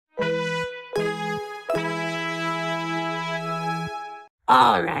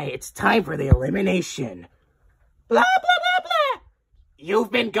All right, it's time for the elimination. Blah, blah, blah, blah.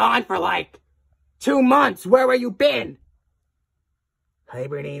 You've been gone for like 2 months. Where have you been?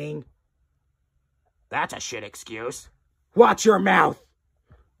 Hibernating? That's a shit excuse. Watch your mouth.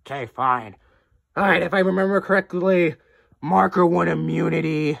 Okay, fine. All right, if I remember correctly, Marker won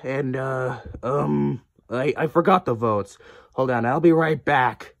immunity, and, I forgot the votes. Hold on, I'll be right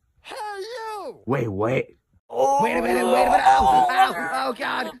back. Hey, you! Wait. Oh, Wait a minute. Oh,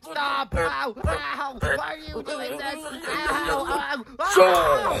 God, stop. Ow. Why are you doing this? Ow.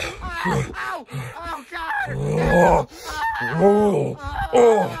 Oh, God.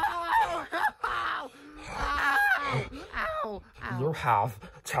 You have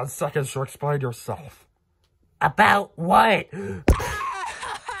 10 seconds to explain yourself. About what? Do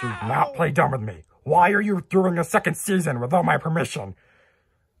not play dumb with me. Why are you doing a second season without my permission?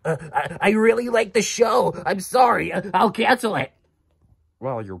 I really like the show. I'm sorry. I'll cancel it.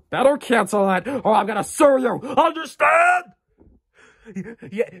 Well, you better cancel it, or I'm gonna sue you. Understand?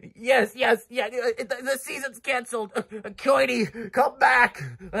 Yes. The season's canceled. Coiny, come back.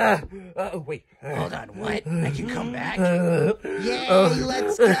 Wait. Hold on, what? I can come back? Yay,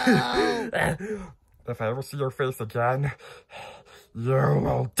 let's go. If I ever see your face again, you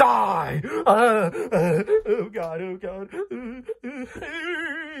will die. Oh, God. You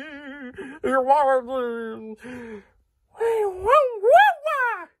want me?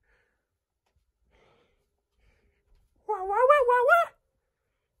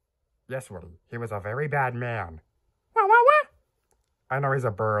 Yes, Woody. He was a very bad man. I know he's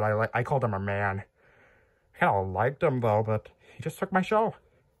a bird. I called him a man. I kind of liked him, though, but he just took my show.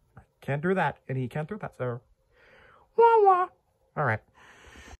 I can't do that, and he can't do that, so... All right.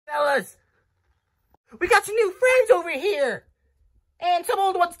 Fellas, we got some new friends over here. And some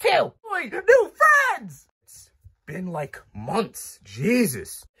old ones, too. Boy, new friends! It's been like months.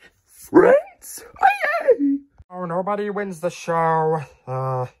 Jesus. Friends? Yay! Oh, nobody wins the show.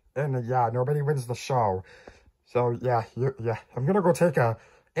 Nobody wins the show. So, yeah, I'm gonna go take a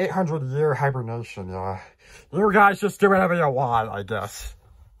 800-year hibernation, yeah. You guys just do whatever you want, I guess.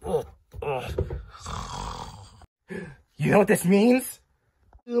 You know what this means?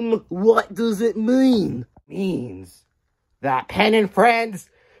 What does it mean? It means that Pen and Friends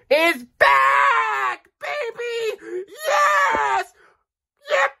is back, baby! Yes!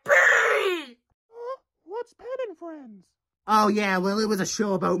 Yippee! What's Pen and Friends? Oh, yeah, well, it was a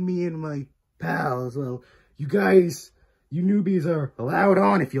show about me and my pals. Well, you guys, you newbies are allowed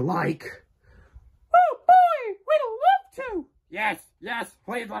on if you like. Oh, boy, we'd love to. Yes,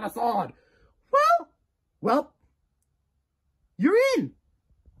 please let us on. Well, you're in.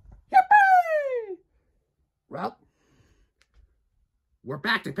 Yippee! Well, we're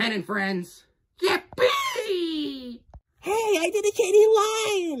back to Pen and Friends. Yippee! Hey, I did the Katie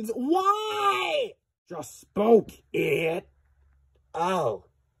lines. Why? Just spoke, idiot. Oh.